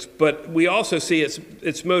makes, but we also see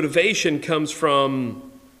its motivation comes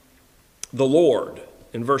from the Lord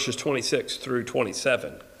in verses 26 through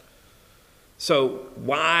 27. So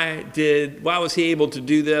why was he able to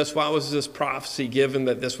do this? Why was this prophecy given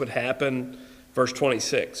that this would happen? Verse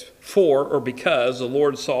 26, because the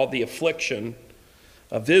Lord saw the affliction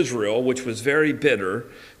of Israel, which was very bitter,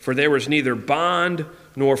 for there was neither bond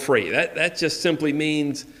nor free. That just simply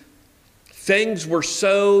means things were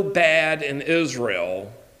so bad in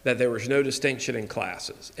Israel that there was no distinction in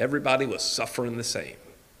classes. Everybody was suffering the same.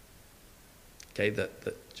 Okay,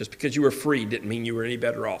 just because you were free didn't mean you were any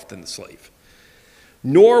better off than the slave.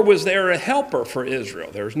 Nor was there a helper for Israel.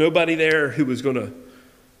 There was nobody there who was going to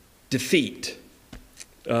defeat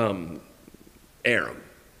Aram.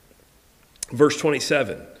 Verse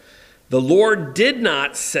 27, the Lord did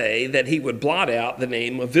not say that he would blot out the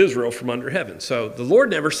name of Israel from under heaven. So the Lord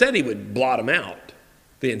never said he would blot them out,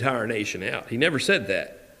 the entire nation out. He never said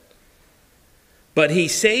that. But he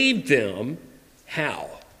saved them how?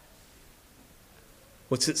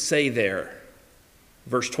 What's it say there?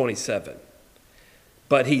 Verse 27.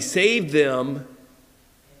 But he saved them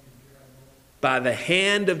by the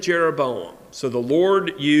hand of Jeroboam. So the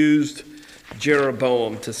Lord used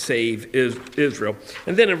Jeroboam to save Israel.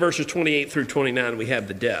 And then in verses 28 through 29, we have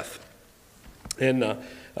the death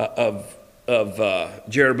of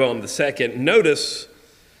Jeroboam II. Notice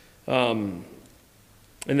in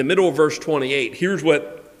the middle of verse 28, here's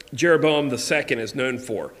what Jeroboam II is known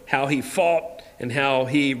for, how he fought and how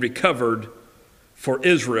he recovered for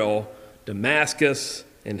Israel Damascus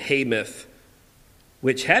and Hamath,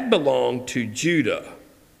 which had belonged to Judah.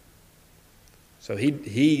 So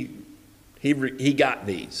he got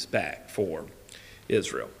these back for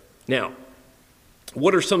Israel. Now,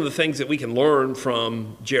 what are some of the things that we can learn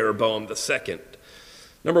from Jeroboam II?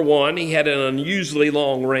 Number one, he had an unusually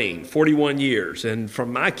long reign, 41 years. And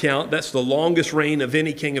from my count, that's the longest reign of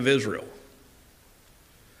any king of Israel.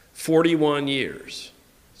 41 years.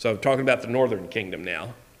 So I'm talking about the northern kingdom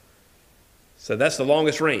now. So that's the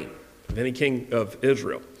longest reign of any king of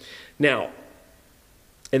Israel. Now,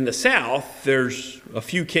 in the south, there's a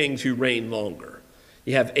few kings who reign longer.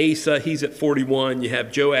 You have Asa, he's at 41. You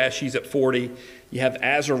have Joash, he's at 40. You have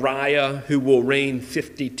Azariah, who will reign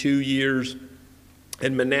 52 years.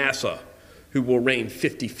 And Manasseh, who will reign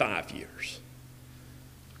 55 years.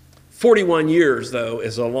 41 years, though,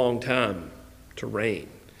 is a long time to reign.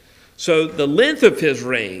 So the length of his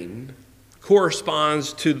reign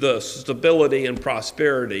corresponds to the stability and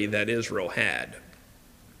prosperity that Israel had,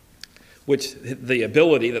 which the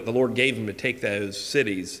ability that the Lord gave him to take those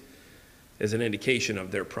cities is an indication of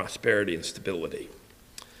their prosperity and stability.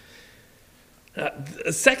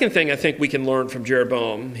 The second thing I think we can learn from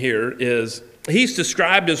Jeroboam here is he's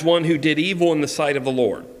described as one who did evil in the sight of the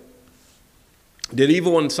Lord. Did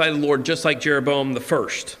evil in the sight of the Lord just like Jeroboam the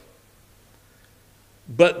first.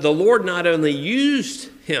 But the Lord not only used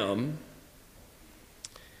him,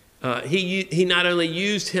 he not only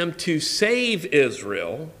used him to save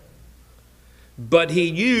Israel, but he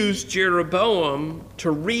used Jeroboam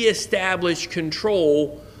to reestablish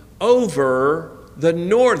control over the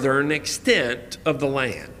northern extent of the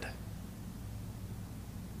land.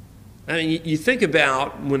 I mean, you think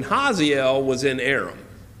about when Hazael was in Aram,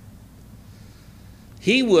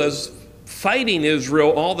 he was fighting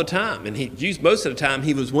Israel all the time, and most of the time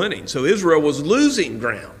he was winning. So Israel was losing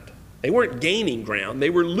ground. They weren't gaining ground, they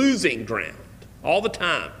were losing ground all the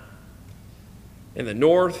time in the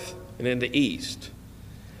north and in the east.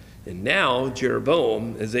 And now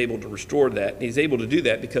Jeroboam is able to restore that. And he's able to do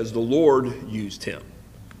that because the Lord used him.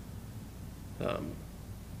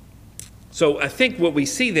 So I think what we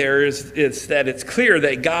see there is that it's clear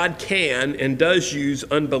that God can and does use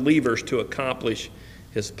unbelievers to accomplish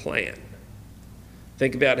his plan.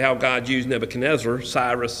 Think about how God used Nebuchadnezzar,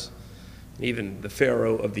 Cyrus, and even the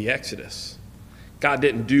Pharaoh of the Exodus. God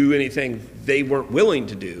didn't do anything they weren't willing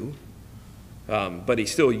to do, but he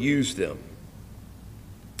still used them.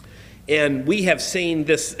 And we have seen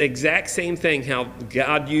this exact same thing, how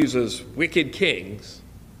God uses wicked kings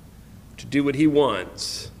to do what he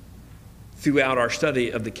wants throughout our study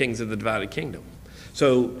of the kings of the divided kingdom.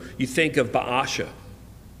 So you think of Baasha.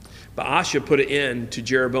 Baasha put an end to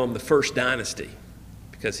Jeroboam, the first dynasty,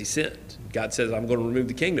 because he sinned. God says, I'm going to remove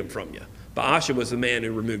the kingdom from you. Baasha was the man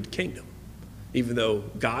who removed the kingdom, even though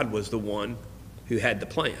God was the one who had the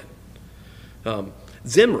plan.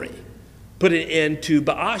 Zimri put an end to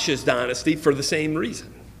Baasha's dynasty for the same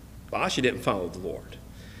reason. Baasha didn't follow the Lord.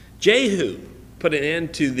 Jehu put an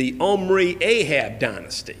end to the Omri-Ahab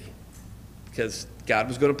dynasty because God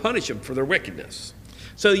was going to punish them for their wickedness.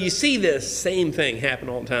 So you see this same thing happen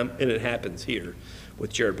all the time, and it happens here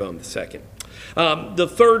with Jeroboam II.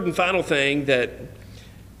 The third and final thing that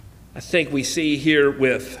I think we see here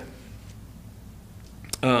with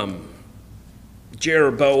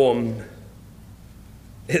Jeroboam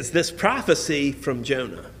is this prophecy from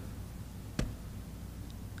Jonah.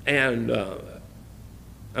 And I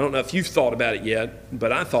don't know if you've thought about it yet,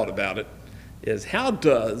 but I thought about it, is how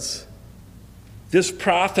does this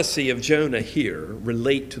prophecy of Jonah here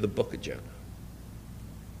relate to the book of Jonah?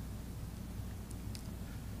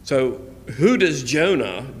 So who does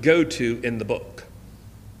Jonah go to in the book?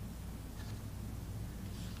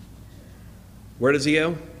 Where does he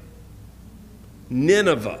go?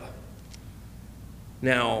 Nineveh.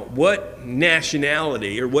 Now, what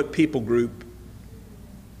nationality or what people group?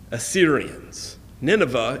 Assyrians.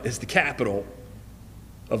 Nineveh is the capital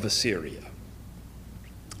of Assyria.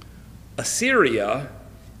 Assyria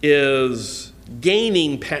is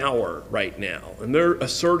gaining power right now, and they're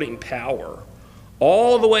asserting power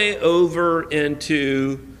all the way over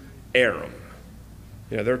into Aram.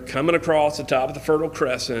 You know, they're coming across the top of the Fertile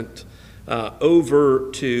Crescent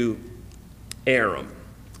over to Aram.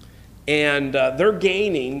 And they're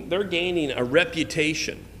gaining a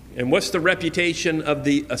reputation. And what's the reputation of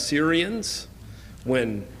the Assyrians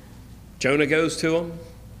when Jonah goes to them?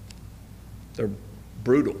 They're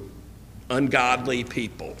brutal, ungodly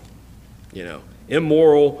people,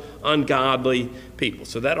 immoral, ungodly people.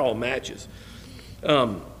 So that all matches.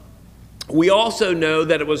 We also know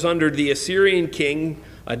that it was under the Assyrian king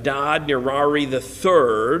Adad-nirari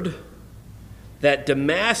III that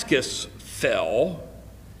Damascus fell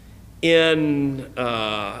in,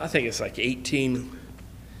 I think it's like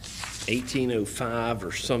 1805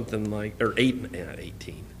 or something like, or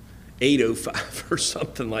 805 or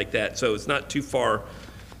something like that. So it's not too far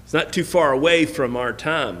away from our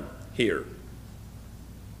time here.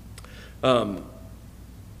 And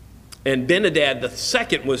Ben-Hadad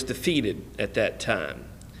II was defeated at that time.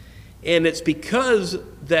 And it's because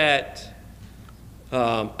that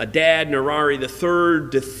Adad-nirari III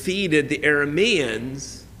defeated the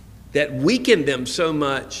Arameans that weakened them so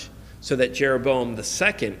much so that Jeroboam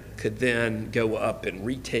II could then go up and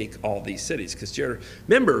retake all these cities. Because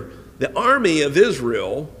remember, the army of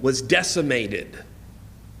Israel was decimated.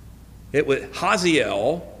 It was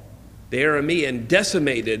Hazael, the Aramean,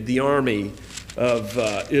 decimated the army of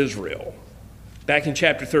Israel. Back in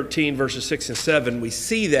chapter 13, verses 6 and 7, we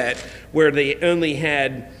see that where they only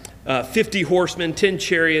had 50 horsemen, 10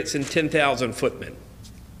 chariots, and 10,000 footmen.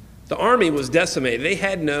 The army was decimated. They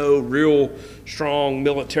had no real strong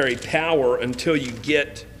military power until you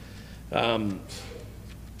get on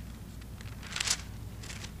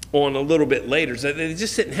a little bit later. So they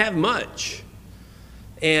just didn't have much.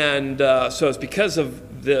 And so it's because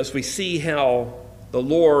of this we see how the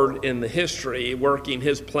Lord in the history working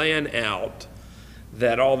his plan out,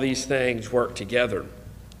 that all these things work together.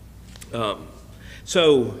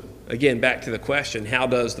 So again, back to the question, how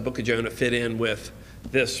does the book of Jonah fit in with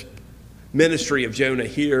this ministry of Jonah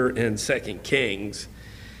here in 2 Kings?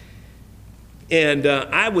 And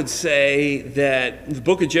I would say that the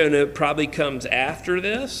book of Jonah probably comes after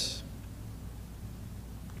this.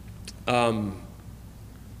 And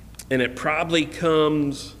it probably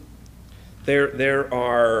comes, there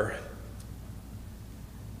are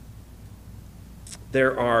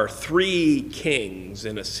 3 kings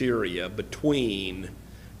in Assyria between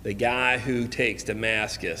the guy who takes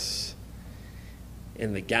Damascus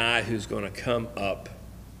and the guy who's going to come up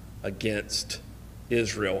against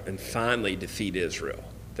Israel and finally defeat Israel.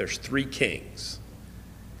 There's 3 kings.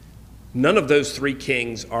 None of those 3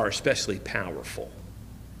 kings are especially powerful.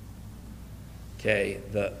 Okay,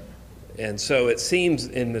 and so it seems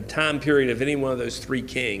in the time period of any one of those 3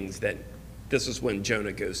 kings that this is when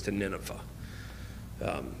Jonah goes to Nineveh.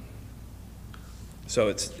 So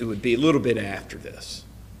it would be a little bit after this.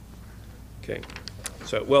 Okay,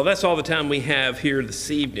 so well, that's all the time we have here this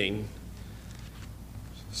evening.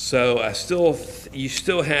 So you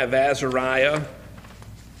still have Azariah.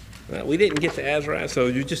 Well, we didn't get to Azariah, so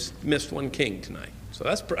you just missed 1 king tonight. So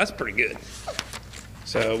that's pretty good.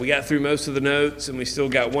 So we got through most of the notes, and we still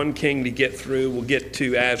got 1 king to get through. We'll get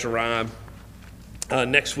to Azariah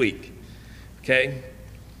next week. Okay,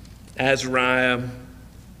 Azariah.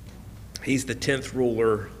 He's the 10th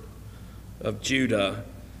ruler of Judah.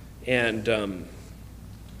 And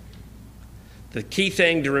the key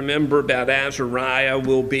thing to remember about Azariah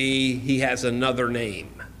will be he has another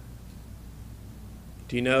name.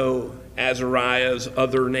 Do you know Azariah's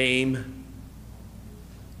other name?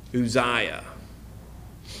 Uzziah.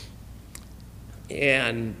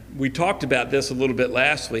 And we talked about this a little bit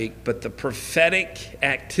last week, but the prophetic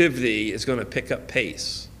activity is going to pick up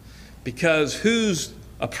pace. Because who's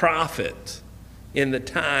a prophet in the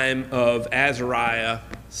time of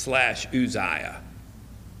Azariah/Uzziah?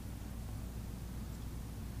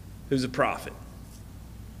 Who's a prophet?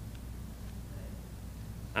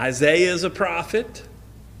 Isaiah is a prophet.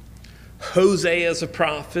 Hosea is a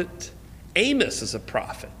prophet. Amos is a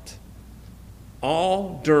prophet.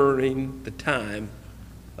 All during the time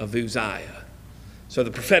of Uzziah. So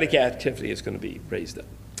the prophetic activity is going to be raised up.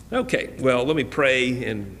 Okay, well, let me pray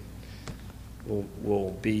and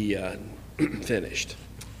we'll be finished.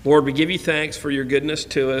 Lord, we give you thanks for your goodness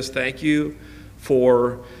to us. Thank you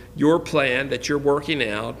for your plan that you're working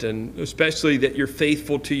out, and especially that you're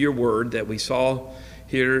faithful to your word that we saw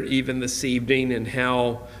here even this evening, and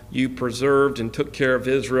how you preserved and took care of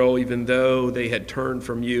Israel even though they had turned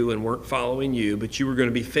from you and weren't following you, but you were going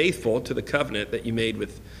to be faithful to the covenant that you made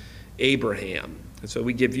with Abraham. And so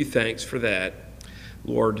we give you thanks for that.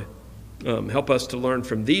 Lord, help us to learn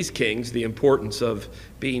from these kings the importance of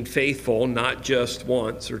being faithful, not just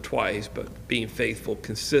once or twice, but being faithful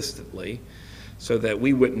consistently, so that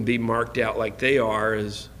we wouldn't be marked out like they are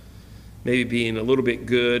as maybe being a little bit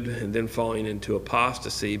good and then falling into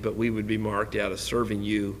apostasy, but we would be marked out as serving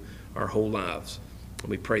you our whole lives. And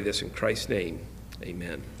we pray this in Christ's name.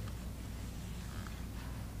 Amen.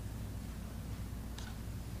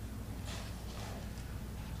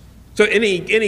 So any